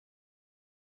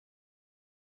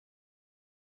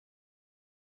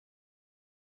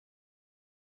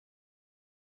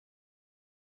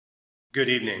Good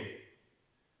evening.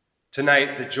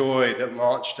 Tonight, the joy that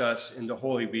launched us into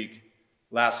Holy Week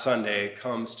last Sunday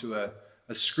comes to a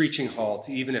screeching halt,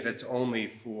 even if it's only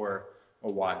for a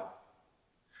while.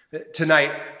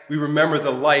 Tonight, we remember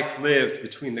the life lived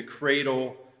between the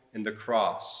cradle and the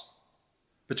cross,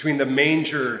 between the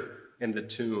manger and the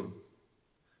tomb,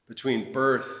 between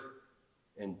birth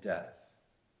and death.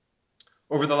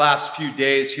 Over the last few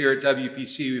days here at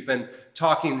WPC, we've been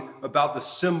talking about the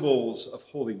symbols of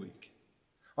Holy Week.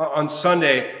 On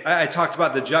Sunday, I talked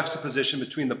about the juxtaposition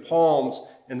between the palms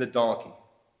and the donkey.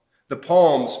 The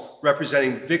palms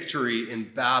representing victory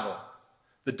in battle.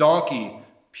 The donkey,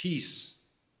 peace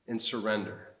and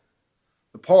surrender.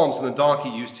 The palms and the donkey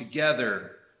used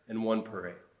together in one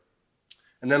parade.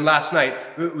 And then last night,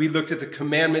 we looked at the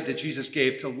commandment that Jesus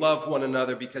gave to love one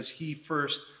another because he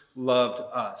first loved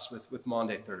us with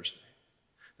Maundy Thursday.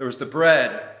 There was the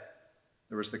bread,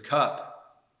 there was the cup.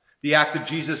 The act of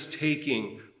Jesus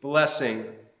taking, blessing,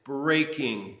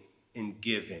 breaking, and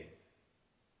giving.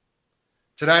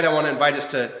 Tonight, I want to invite us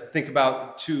to think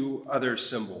about two other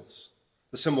symbols.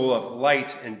 The symbol of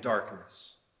light and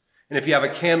darkness. And if you have a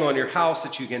candle in your house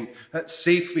that you can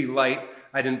safely light,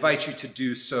 I'd invite you to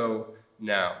do so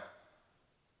now.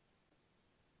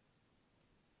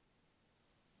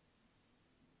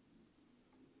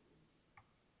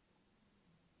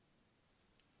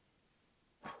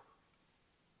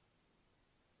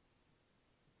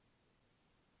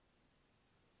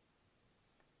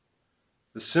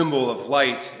 The symbol of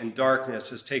light and darkness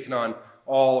has taken on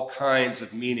all kinds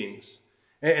of meanings.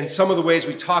 And some of the ways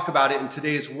we talk about it in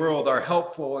today's world are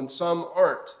helpful and some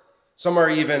aren't. Some are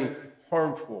even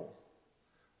harmful.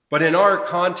 But in our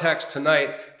context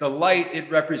tonight, the light, it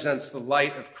represents the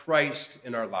light of Christ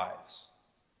in our lives.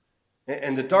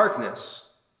 And the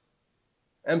darkness,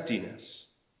 emptiness,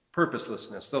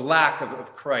 purposelessness, the lack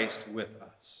of Christ with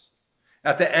us.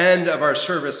 At the end of our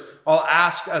service, I'll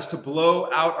ask us to blow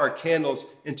out our candles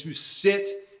and to sit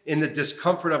in the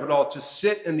discomfort of it all, to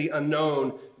sit in the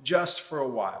unknown just for a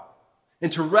while,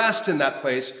 and to rest in that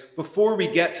place before we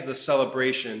get to the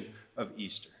celebration of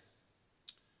Easter.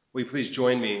 Will you please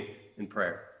join me in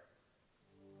prayer?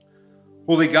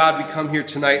 Holy God, we come here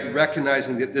tonight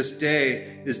recognizing that this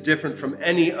day is different from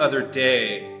any other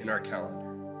day in our calendar.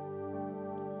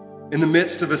 In the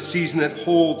midst of a season that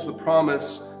holds the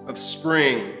promise of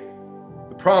spring,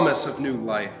 the promise of new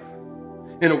life,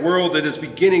 in a world that is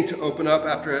beginning to open up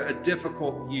after a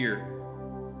difficult year,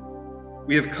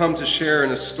 we have come to share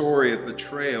in a story of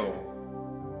betrayal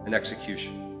and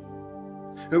execution.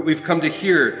 We've come to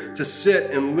hear, to sit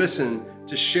and listen,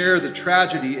 to share the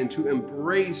tragedy and to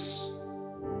embrace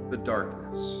the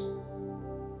darkness.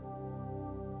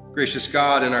 Gracious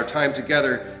God, in our time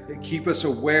together, keep us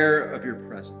aware of your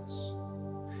presence,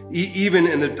 even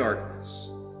in the darkness.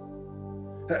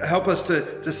 Help us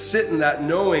to sit in that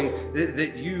knowing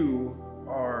that you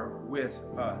are with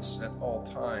us at all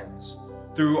times,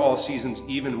 through all seasons,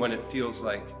 even when it feels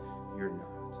like you're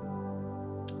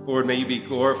not. Lord, may you be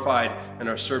glorified in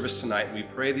our service tonight. We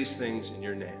pray these things in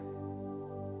your name.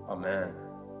 Amen.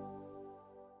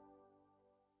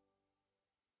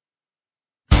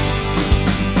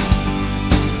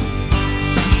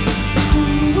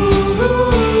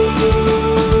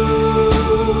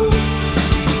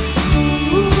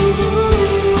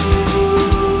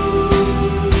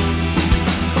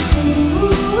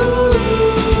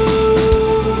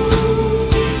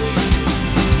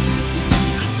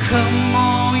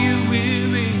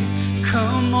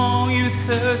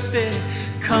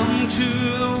 Come to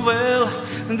the well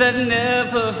that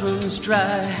never runs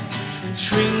dry.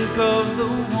 Drink of the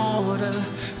water,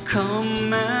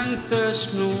 come and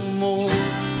thirst no more.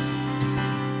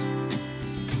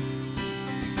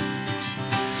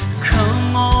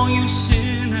 Come all you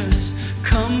sinners,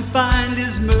 come find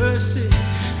his mercy.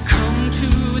 Come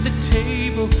to the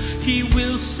table, he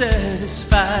will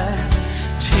satisfy.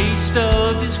 Taste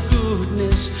of his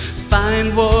goodness,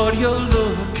 find what you're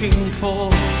looking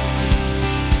for.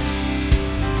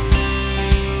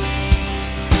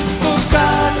 For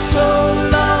God so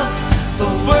loved the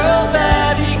world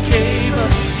that he gave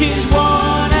us his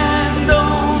one and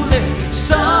only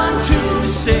Son to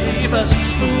save us.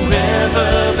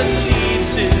 Whoever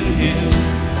believes in him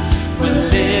will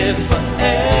live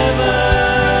forever.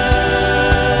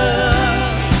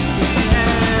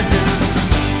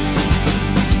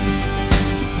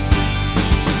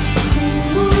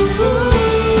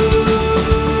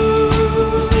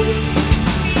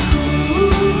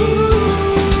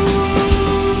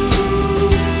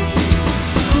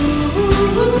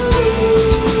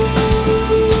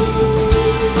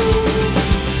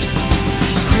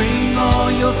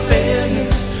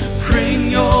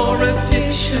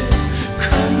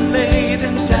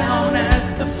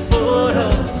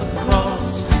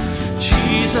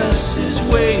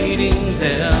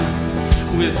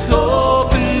 with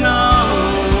open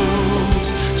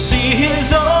arms. See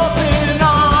his open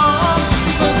arms.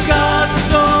 For God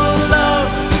so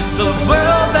loved the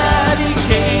world that he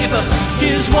gave us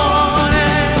his one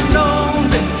and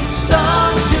only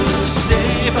Son to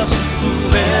save us.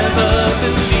 Whoever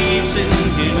believes in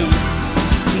him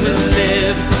will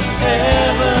live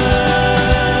forever.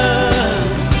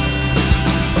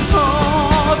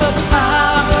 Oh, the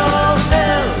power of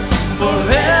hell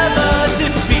forever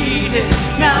defeated.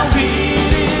 Now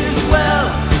it is well,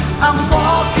 I'm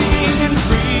walking in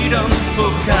freedom. For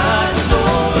God so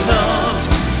loved,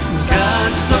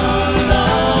 God so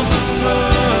loved the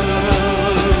world.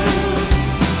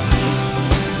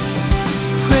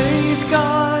 Praise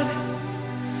God,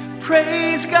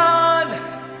 praise God,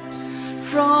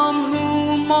 from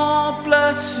whom all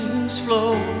blessings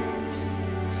flow.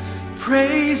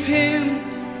 Praise him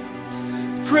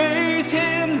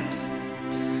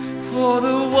for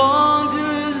the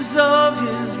wonders of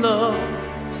his love.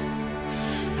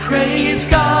 Praise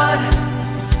God,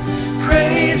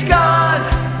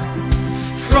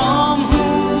 from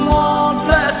whom all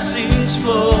blessings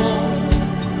flow.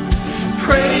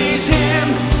 Praise him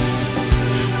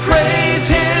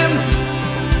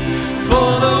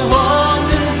for the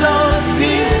wonders of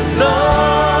his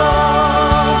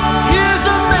love. His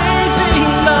amazing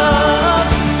love.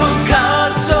 For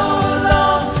God so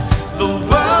loved the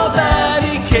world that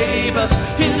he gave us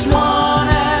his one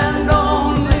and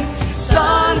only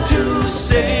Son to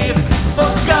save.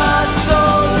 For God so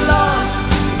loved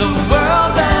the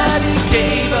world that he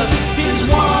gave us his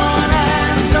one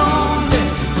and only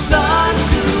Son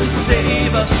to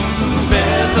save us.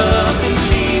 Whoever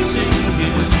believes in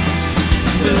him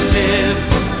will live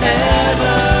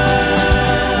forever.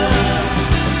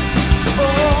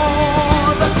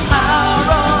 Oh, the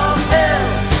power of hell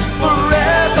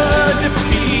forever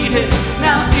defeated.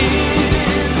 Now it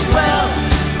is well,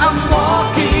 I'm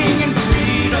walking in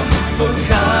freedom. For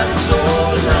God so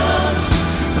loved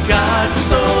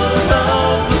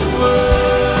the world.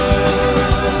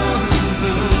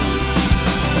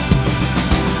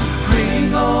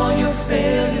 Bring all your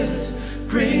failures,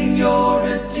 bring your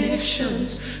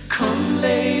addictions, come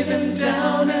lay them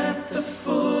down at the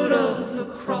foot of the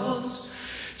cross.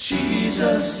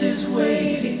 Jesus is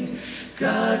waiting,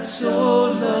 God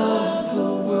so loved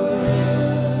the world.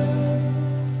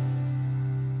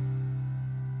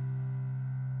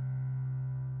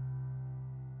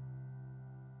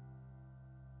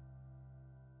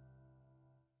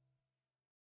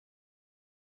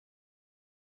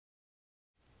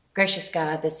 Gracious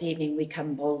God, this evening we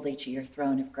come boldly to your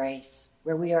throne of grace,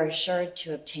 where we are assured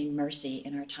to obtain mercy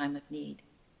in our time of need.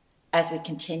 As we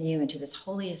continue into this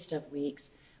holiest of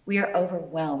weeks, we are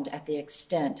overwhelmed at the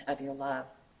extent of your love,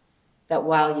 that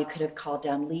while you could have called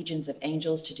down legions of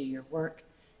angels to do your work,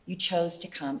 you chose to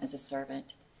come as a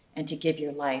servant and to give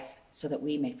your life so that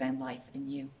we may find life in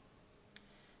you.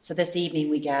 So this evening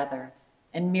we gather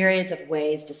in myriads of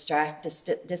ways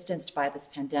distanced by this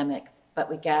pandemic, but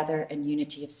we gather in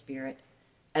unity of spirit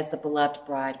as the beloved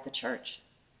bride of the church.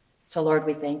 So Lord,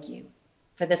 we thank you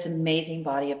for this amazing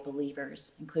body of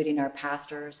believers, including our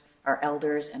pastors, our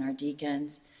elders, and our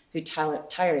deacons who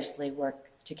tirelessly work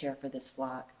to care for this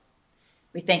flock.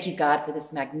 We thank you, God, for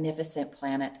this magnificent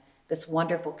planet, this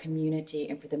wonderful community,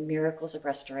 and for the miracles of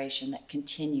restoration that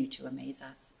continue to amaze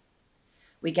us.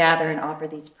 We gather and offer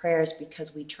these prayers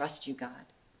because we trust you, God,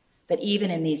 that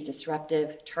even in these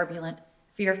disruptive, turbulent,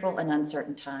 fearful, and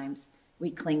uncertain times,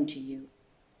 we cling to you.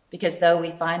 Because though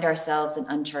we find ourselves in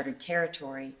uncharted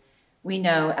territory, we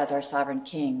know as our sovereign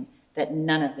King that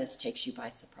none of this takes you by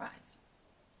surprise.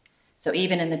 So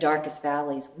even in the darkest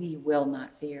valleys, we will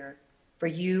not fear, for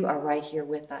you are right here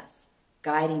with us,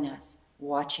 guiding us,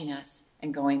 watching us,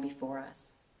 and going before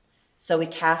us. So we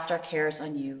cast our cares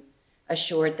on you,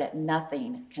 assured that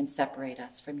nothing can separate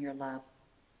us from your love.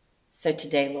 So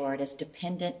today, Lord, as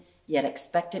dependent yet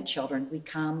expectant children, we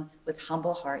come with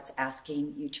humble hearts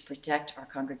asking you to protect our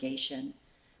congregation,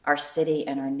 our city,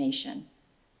 and our nation.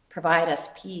 Provide us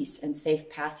peace and safe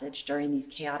passage during these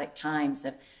chaotic times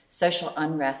of social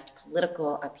unrest,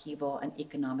 political upheaval, and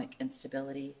economic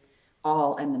instability,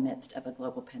 all in the midst of a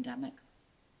global pandemic.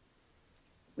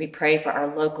 We pray for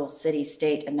our local, city,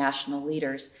 state, and national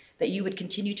leaders that you would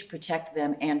continue to protect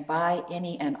them and by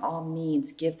any and all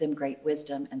means give them great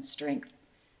wisdom and strength,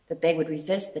 that they would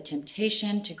resist the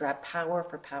temptation to grab power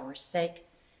for power's sake,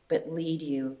 but lead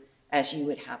you as you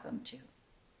would have them to.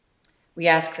 We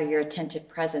ask for your attentive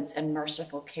presence and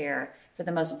merciful care for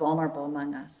the most vulnerable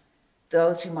among us,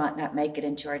 those who might not make it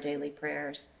into our daily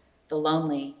prayers, the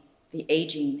lonely, the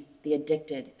aging, the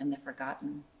addicted, and the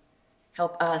forgotten.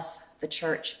 Help us, the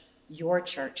church, your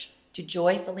church, to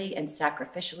joyfully and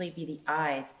sacrificially be the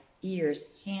eyes, ears,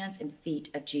 hands, and feet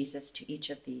of Jesus to each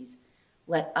of these.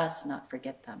 Let us not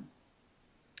forget them.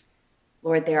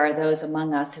 Lord, there are those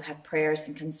among us who have prayers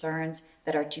and concerns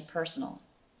that are too personal,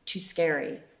 too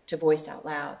scary to voice out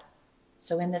loud.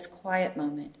 So in this quiet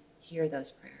moment, hear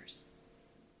those prayers.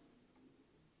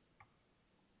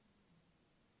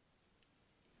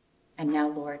 And now,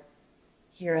 Lord,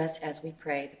 hear us as we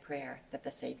pray the prayer that the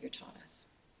Savior taught us.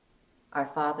 Our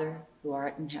Father, who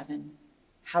art in heaven,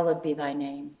 hallowed be thy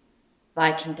name.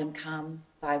 Thy kingdom come,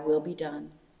 thy will be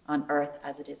done, on earth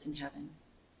as it is in heaven.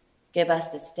 Give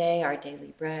us this day our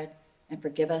daily bread, and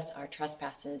forgive us our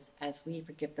trespasses as we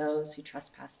forgive those who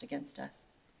trespass against us.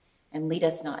 And lead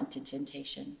us not into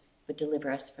temptation, but deliver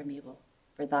us from evil.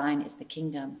 For thine is the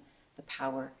kingdom, the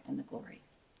power, and the glory.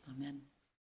 Amen.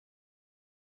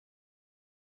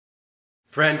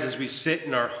 Friends, as we sit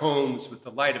in our homes with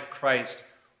the light of Christ,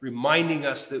 reminding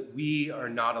us that we are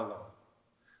not alone,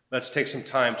 let's take some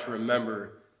time to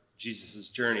remember Jesus'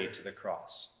 journey to the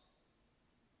cross.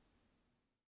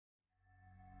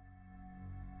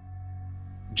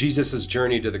 Jesus'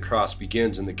 journey to the cross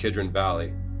begins in the Kidron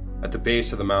Valley, at the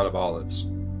base of the Mount of Olives,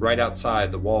 right outside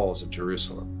the walls of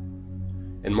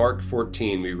Jerusalem. In Mark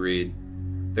 14, we read,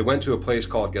 "They went to a place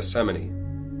called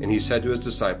Gethsemane, and he said to his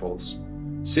disciples,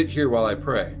 'Sit here while I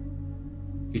pray.'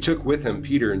 He took with him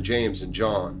Peter and James and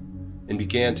John, and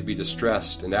began to be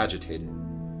distressed and agitated.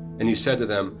 And he said to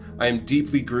them, 'I am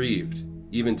deeply grieved,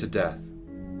 even to death.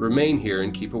 Remain here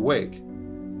and keep awake.'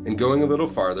 And going a little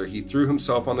farther, he threw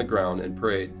himself on the ground and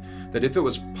prayed that if it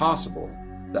was possible,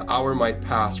 the hour might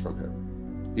pass from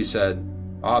him. He said,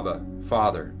 'Abba,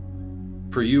 Father,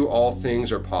 for you all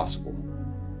things are possible.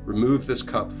 Remove this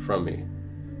cup from me,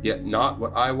 yet not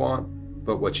what I want,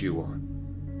 but what you want.'"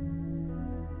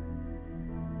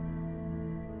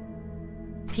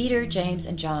 Peter, James,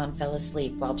 and John fell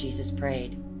asleep while Jesus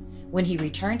prayed. When he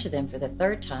returned to them for the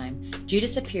third time,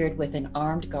 Judas appeared with an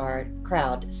armed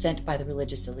crowd sent by the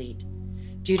religious elite.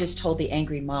 Judas told the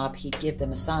angry mob he'd give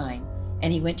them a sign,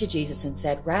 and he went to Jesus and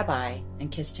said, "Rabbi," and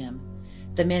kissed him.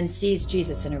 The men seized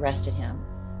Jesus and arrested him.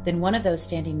 Then one of those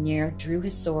standing near drew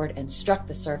his sword and struck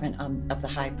the servant of the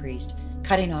high priest,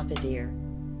 cutting off his ear.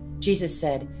 Jesus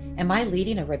said, "Am I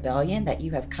leading a rebellion that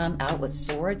you have come out with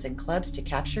swords and clubs to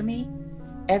capture me?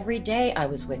 Every day I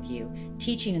was with you,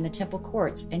 teaching in the temple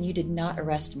courts, and you did not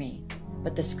arrest me.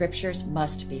 But the scriptures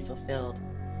must be fulfilled."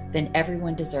 Then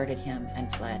everyone deserted him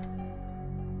and fled.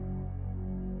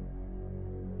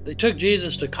 They took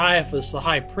Jesus to Caiaphas, the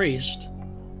high priest.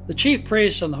 The chief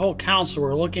priests and the whole council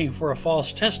were looking for a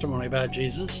false testimony about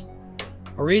Jesus,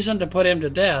 a reason to put him to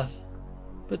death,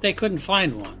 but they couldn't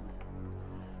find one.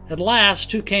 At last,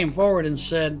 two came forward and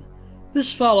said,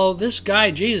 "This fellow, this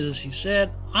guy Jesus," he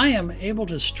said, "I am able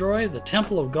to destroy the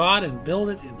temple of God and build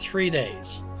it in 3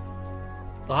 days."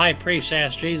 The high priest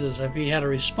asked Jesus if he had a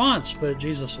response, but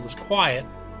Jesus was quiet.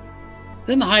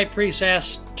 Then the high priest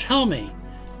asked, "Tell me,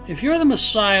 if you're the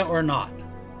Messiah or not."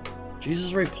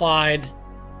 Jesus replied,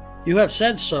 "You have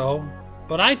said so,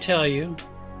 but I tell you,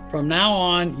 from now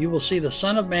on you will see the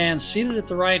Son of Man seated at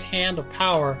the right hand of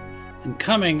power and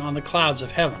coming on the clouds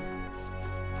of heaven."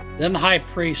 Then the high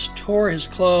priest tore his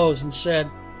clothes and said,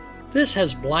 "This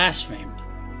has blasphemed.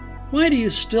 Why do you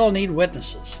still need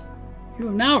witnesses? You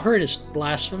have now heard his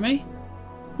blasphemy.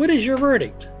 What is your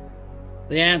verdict?"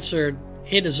 They answered,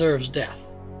 "He deserves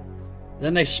death."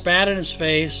 Then they spat in his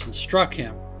face and struck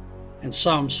him, and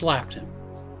some slapped him.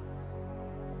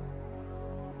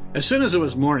 As soon as it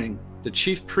was morning, the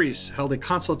chief priests held a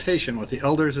consultation with the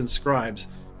elders and scribes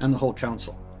and the whole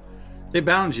council. They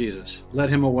bound Jesus, led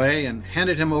him away, and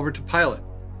handed him over to Pilate.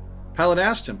 Pilate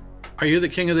asked him, "Are you the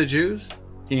king of the Jews?"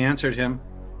 He answered him,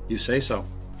 "You say so."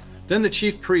 Then the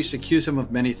chief priests accused him of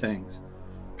many things.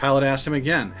 Pilate asked him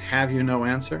again, "Have you no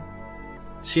answer?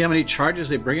 See how many charges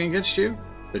they bring against you?"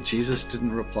 But Jesus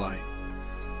didn't reply.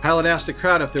 Pilate asked the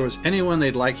crowd if there was anyone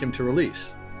they'd like him to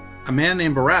release. A man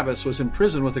named Barabbas was in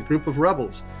prison with a group of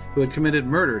rebels who had committed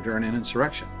murder during an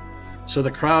insurrection. So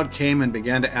the crowd came and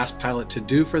began to ask Pilate to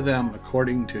do for them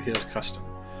according to his custom.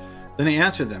 Then he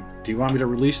answered them, "Do you want me to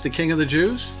release the king of the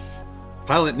Jews?"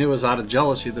 Pilate knew it was out of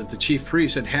jealousy that the chief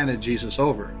priests had handed Jesus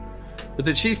over. But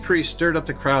the chief priests stirred up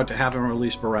the crowd to have him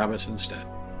release Barabbas instead.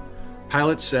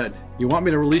 Pilate said, "You want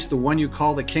me to release the one you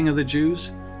call the king of the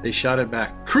Jews?" They shouted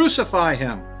back, "Crucify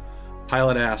him!"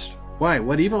 Pilate asked, "Why,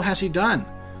 what evil has he done?"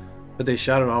 But they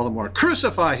shouted all the more,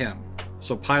 "Crucify him!"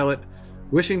 So Pilate,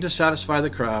 wishing to satisfy the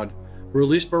crowd,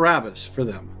 released Barabbas for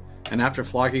them, and after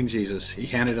flogging Jesus, he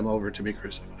handed him over to be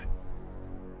crucified.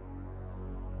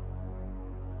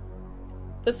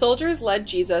 The soldiers led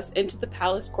Jesus into the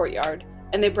palace courtyard,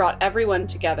 and they brought everyone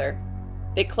together.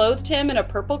 They clothed him in a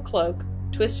purple cloak,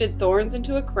 twisted thorns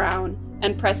into a crown,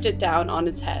 and pressed it down on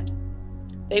his head.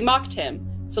 They mocked him,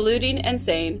 saluting and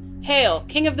saying, "Hail,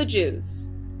 King of the Jews!"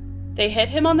 They hit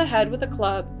him on the head with a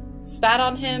club, spat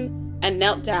on him, and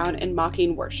knelt down in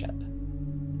mocking worship.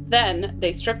 Then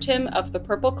they stripped him of the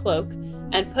purple cloak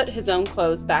and put his own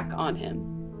clothes back on him.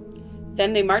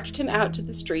 Then they marched him out to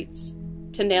the streets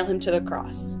to nail him to the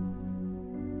cross.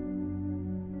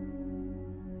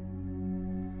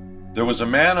 There was a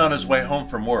man on his way home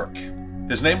from work.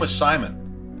 His name was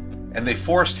Simon, and they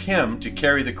forced him to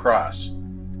carry the cross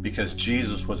because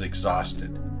Jesus was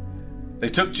exhausted. They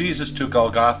took Jesus to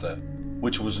Golgotha,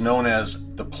 which was known as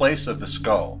the place of the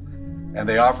skull, and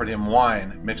they offered him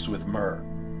wine mixed with myrrh.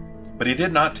 But he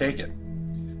did not take it.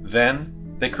 Then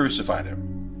they crucified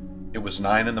him. It was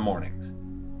 9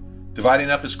 a.m. Dividing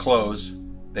up his clothes,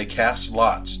 they cast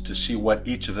lots to see what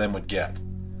each of them would get.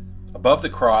 Above the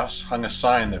cross hung a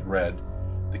sign that read,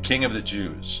 "The King of the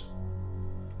Jews."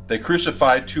 They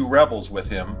crucified 2 rebels with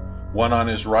him, one on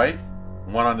his right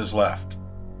and one on his left.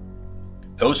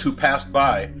 Those who passed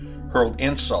by hurled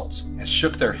insults and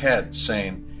shook their heads,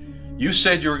 saying, "You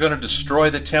said you were going to destroy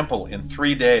the temple in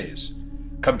 3 days.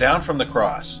 Come down from the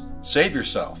cross. Save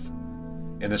yourself."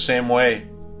 In the same way,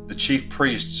 the chief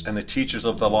priests and the teachers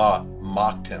of the law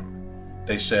mocked him.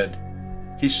 They said,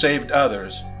 "He saved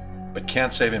others, but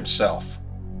can't save himself.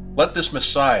 Let this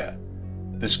Messiah,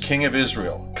 this King of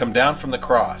Israel, come down from the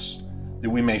cross, that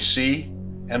we may see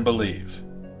and believe."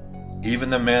 Even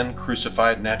the men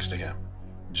crucified next to him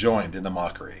joined in the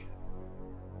mockery.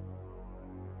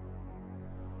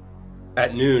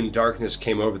 At noon, darkness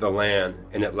came over the land,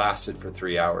 and it lasted for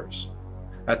 3 hours.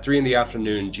 At 3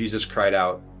 p.m, Jesus cried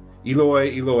out,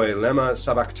 "Eloi, Eloi, lema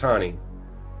sabachthani?"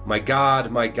 My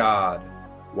God,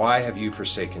 why have you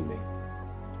forsaken me?"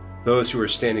 Those who were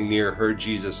standing near heard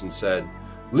Jesus and said,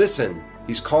 "Listen,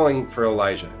 he's calling for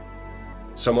Elijah."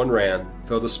 Someone ran,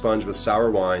 filled a sponge with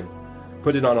sour wine,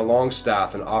 put it on a long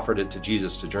staff, and offered it to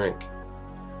Jesus to drink.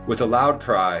 With a loud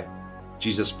cry,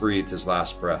 Jesus breathed his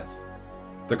last breath.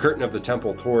 The curtain of the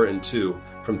temple tore in two,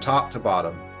 from top to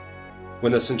bottom.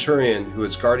 When the centurion who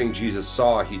was guarding Jesus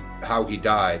saw how he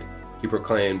died, he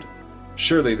proclaimed,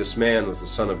 "Surely this man was the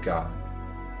Son of God."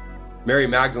 Mary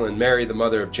Magdalene, Mary the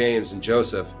mother of James and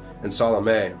Joseph, and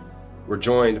Salome were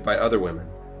joined by other women,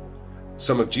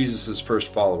 some of Jesus'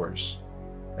 first followers,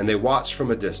 and they watched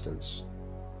from a distance,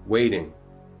 waiting,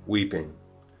 weeping,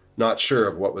 not sure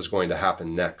of what was going to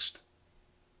happen next.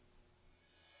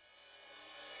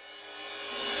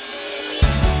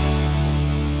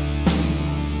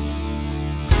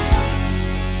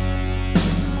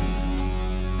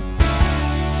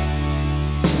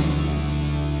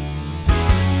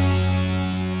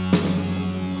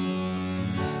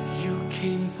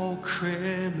 For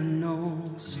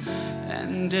criminals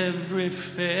and every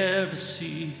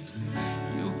Pharisee,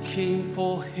 you came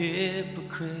for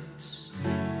hypocrites,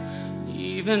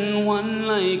 even one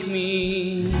like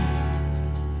me.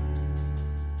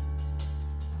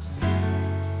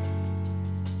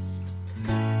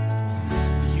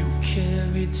 You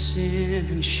carried sin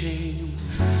and shame,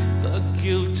 the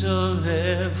guilt of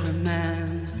every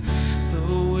man,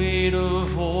 the weight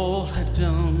of all I've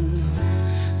done,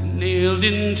 nailed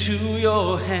into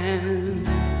your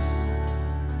hands.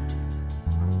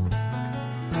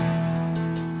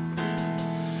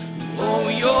 Oh,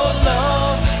 your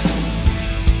love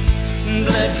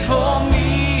bled for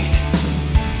me.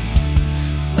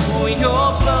 Oh,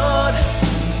 your blood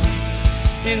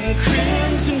in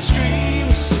crimson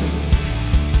streams.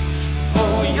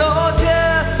 Oh, your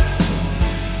death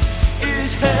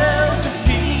is hell's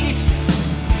defeat.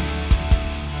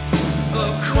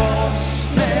 The cross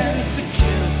meant to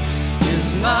kill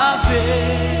is my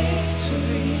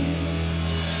victory.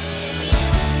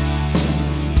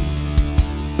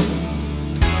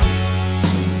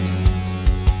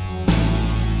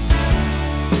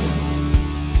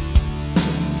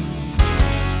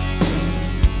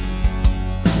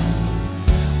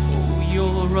 Oh,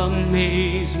 your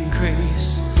amazing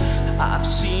grace, I've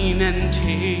seen and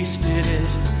tasted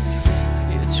it.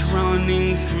 It's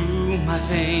running through my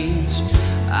veins,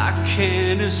 I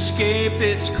can't escape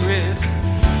its grip.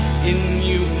 In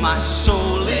you my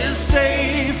soul is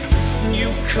safe,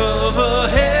 you cover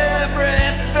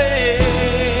everything.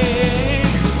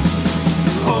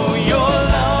 Oh, your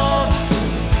love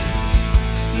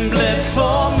bled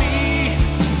for me.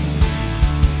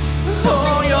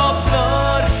 Oh, your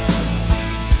blood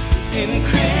in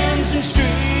crimson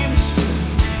streams.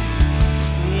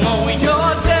 Oh, your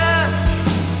death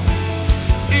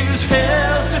is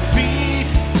hell's defeat.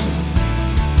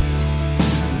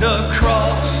 The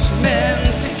cross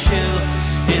meant to kill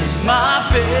is my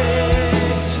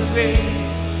victory.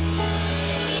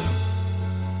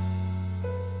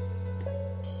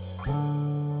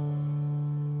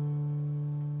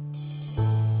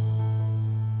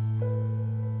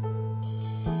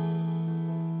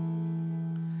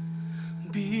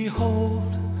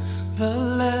 Behold the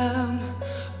Lamb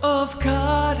of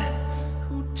God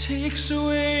who takes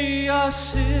away our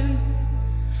sin,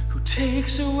 who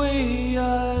takes away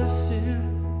our sin.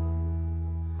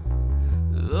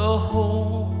 The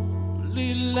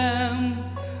Holy Lamb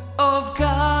of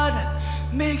God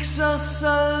makes us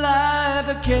alive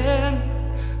again,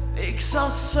 makes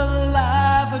us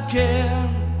alive again.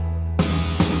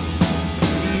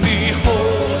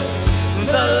 Behold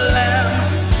the Lamb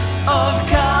of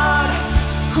God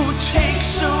who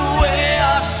takes away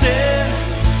our sin,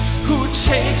 who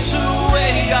takes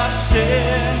away our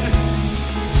sin.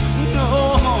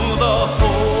 No, the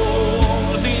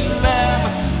Holy Lamb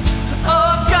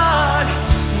of God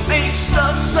makes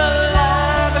us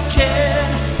alive again,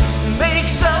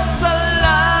 makes us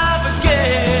alive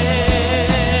again.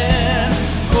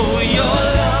 Oh, your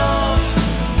love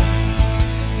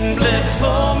bled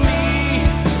for me.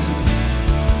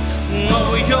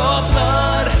 Oh, your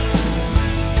blood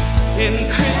in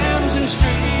crimson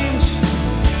streams.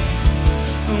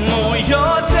 Oh,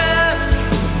 your death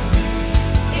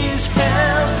is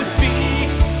hell's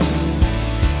defeat.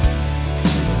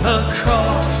 A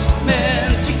cross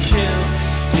meant to kill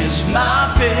is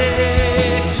my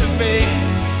victory.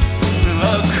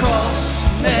 A cross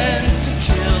meant to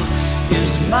kill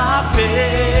is my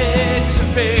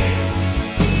victory.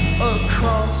 A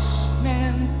cross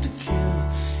meant to kill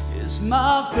is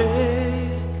my victory.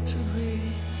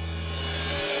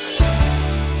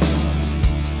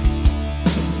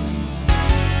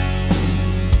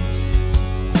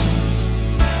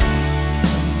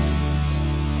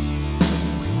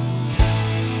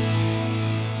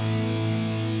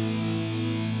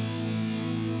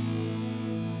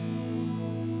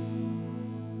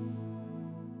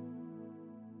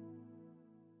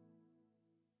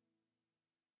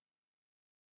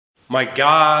 My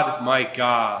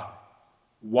God,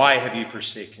 why have you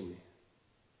forsaken me?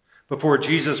 Before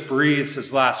Jesus breathes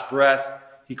his last breath,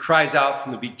 he cries out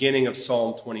from the beginning of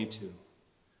Psalm 22.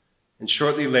 And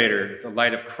shortly later, the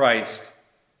light of Christ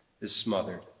is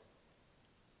smothered.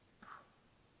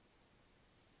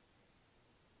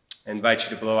 I invite you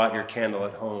to blow out your candle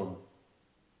at home.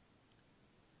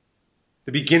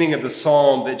 The beginning of the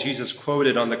psalm that Jesus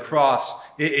quoted on the cross,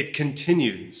 it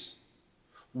continues.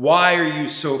 Why are you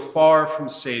so far from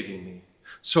saving me,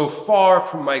 so far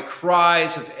from my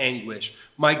cries of anguish?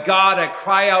 My God, I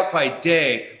cry out by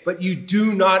day, but you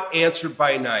do not answer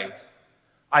by night.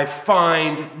 I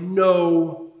find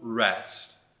no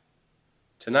rest.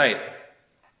 Tonight,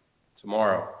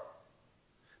 tomorrow,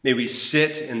 may we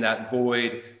sit in that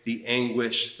void, the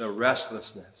anguish, the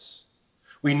restlessness.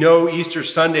 We know Easter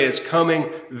Sunday is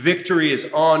coming. Victory is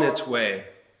on its way.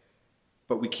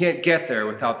 But we can't get there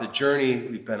without the journey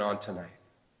we've been on tonight.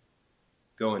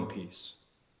 Go in peace.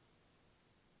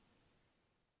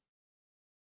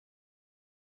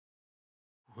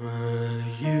 Were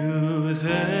you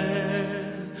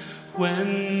there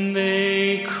when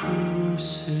they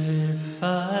crucified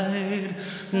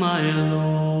my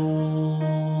Lord?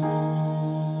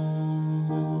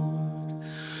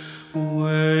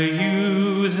 Were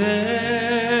you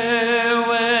there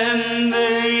when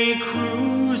they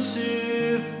crucified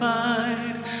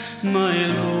my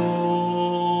Lord?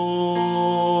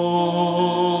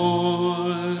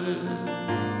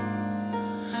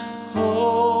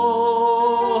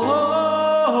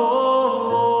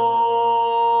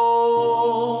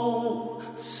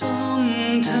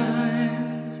 Sometimes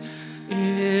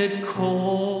it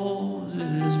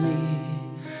causes me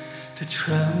to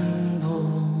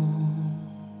tremble,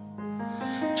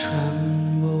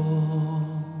 tremble,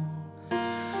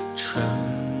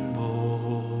 tremble.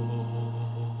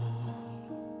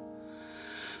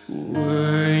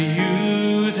 Were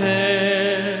you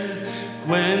there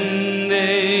when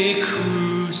they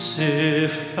crucified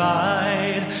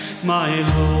my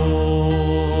Lord?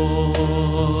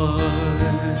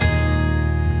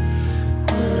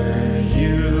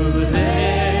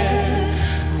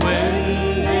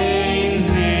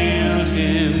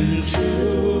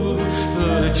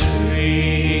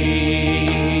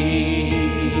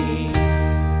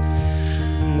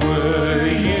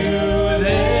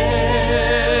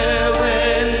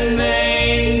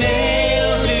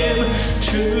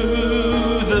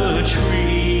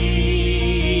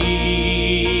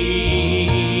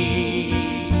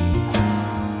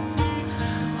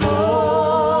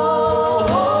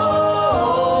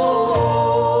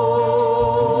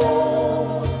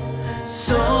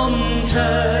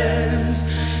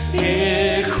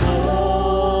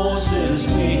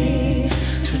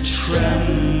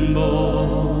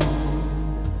 Tremble,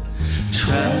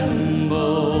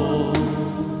 tremble,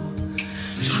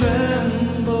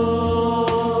 tremble.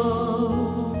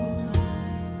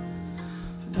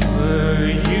 Were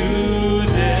you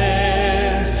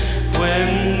there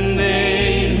when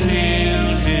they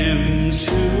nailed him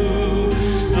to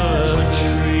the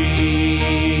tree?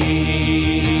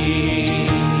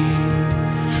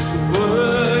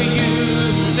 Were you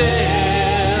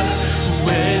there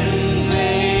when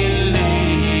they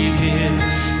laid him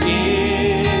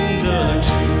in the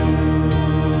tomb?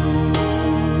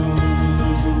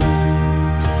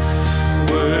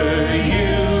 Were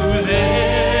you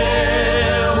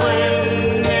there when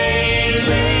they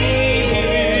laid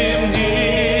him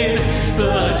in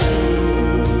the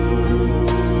tomb?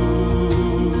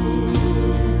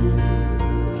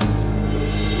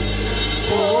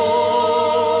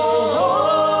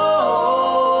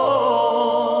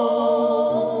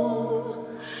 Oh,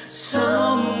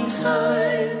 sometimes